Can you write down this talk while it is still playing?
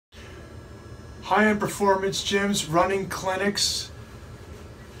High-end performance gyms, running clinics,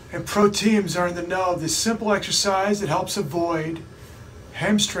 and pro teams are in the know of this simple exercise that helps avoid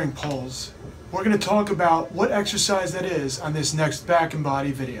hamstring pulls. We're going to talk about what exercise that is on this next back and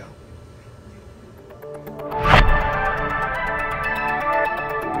body video.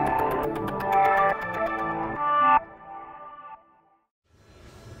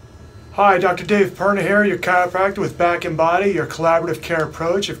 Hi, Dr. Dave Perna here, your chiropractor with Back and Body, your collaborative care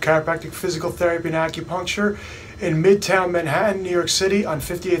approach of chiropractic physical therapy and acupuncture in Midtown Manhattan, New York City on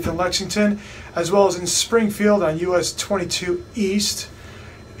 58th and Lexington, as well as in Springfield on US 22 East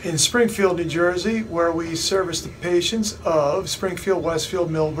in Springfield, New Jersey, where we service the patients of Springfield,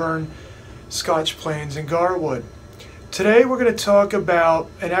 Westfield, Millburn, Scotch Plains, and Garwood. Today we're going to talk about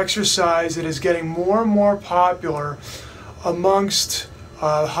an exercise that is getting more and more popular amongst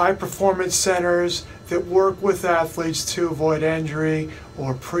high performance centers that work with athletes to avoid injury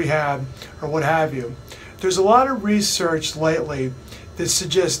or prehab or what have you. There's a lot of research lately that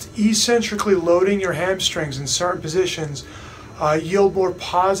suggests eccentrically loading your hamstrings in certain positions yield more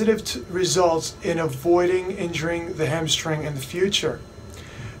positive results in avoiding injuring the hamstring in the future.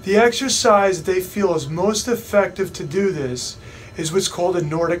 The exercise they feel is most effective to do this is what's called a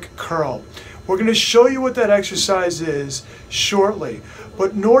Nordic curl. We're going to show you what that exercise is shortly.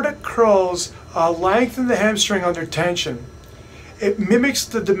 But Nordic curls lengthen the hamstring under tension. It mimics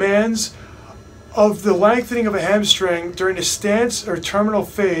the demands of the lengthening of a hamstring during the stance or terminal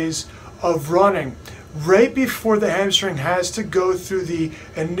phase of running, right before the hamstring has to go through the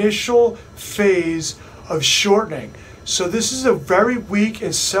initial phase of shortening. So this is a very weak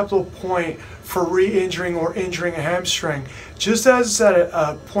and susceptible point for re-injuring or injuring a hamstring, just as it's at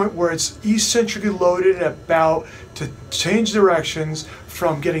a point where it's eccentrically loaded and about to change directions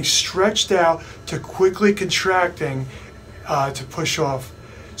from getting stretched out to quickly contracting to push off.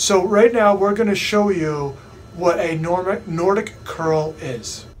 So right now we're going to show you what a Nordic curl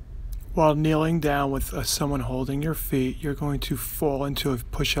is. While kneeling down with someone holding your feet, you're going to fall into a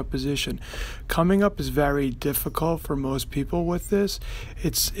push-up position. Coming up is very difficult for most people with this.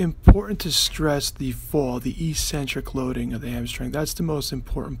 It's important to stress the fall, the eccentric loading of the hamstring. That's the most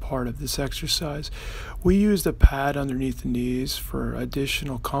important part of this exercise. We use the pad underneath the knees for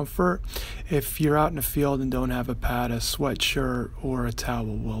additional comfort. If you're out in the field and don't have a pad, a sweatshirt or a towel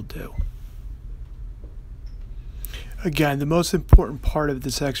will do. Again, the most important part of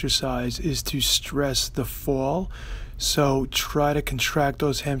this exercise is to stress the fall. So try to contract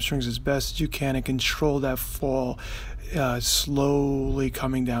those hamstrings as best as you can and control that fall, slowly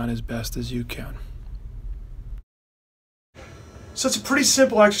coming down as best as you can. So it's a pretty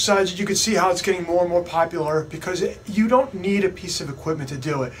simple exercise. You can see how it's getting more and more popular because you don't need a piece of equipment to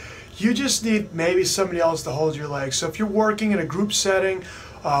do it. You just need maybe somebody else to hold your legs. So if you're working in a group setting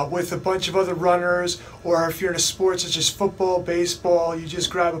with a bunch of other runners, or if you're in a sport such as football, baseball, you just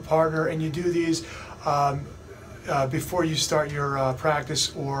grab a partner and you do these before you start your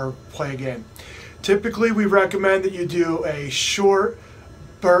practice or play a game. Typically we recommend that you do a short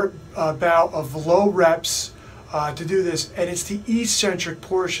bout of low reps to do this, and it's the eccentric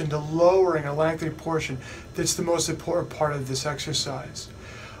portion, the lowering and lengthening portion, that's the most important part of this exercise.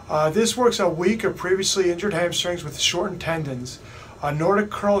 This works on weak or previously injured hamstrings with shortened tendons. Nordic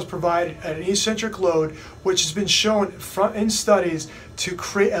curls provide an eccentric load which has been shown in studies to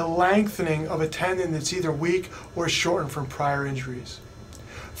create a lengthening of a tendon that's either weak or shortened from prior injuries.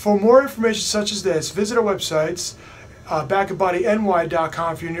 For more information such as this, visit our websites,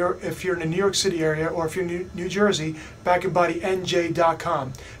 backandbodyny.com if you're in the New York City area, or if you're in New Jersey,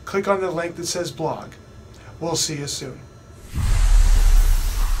 backandbodynj.com. Click on the link that says blog. We'll see you soon.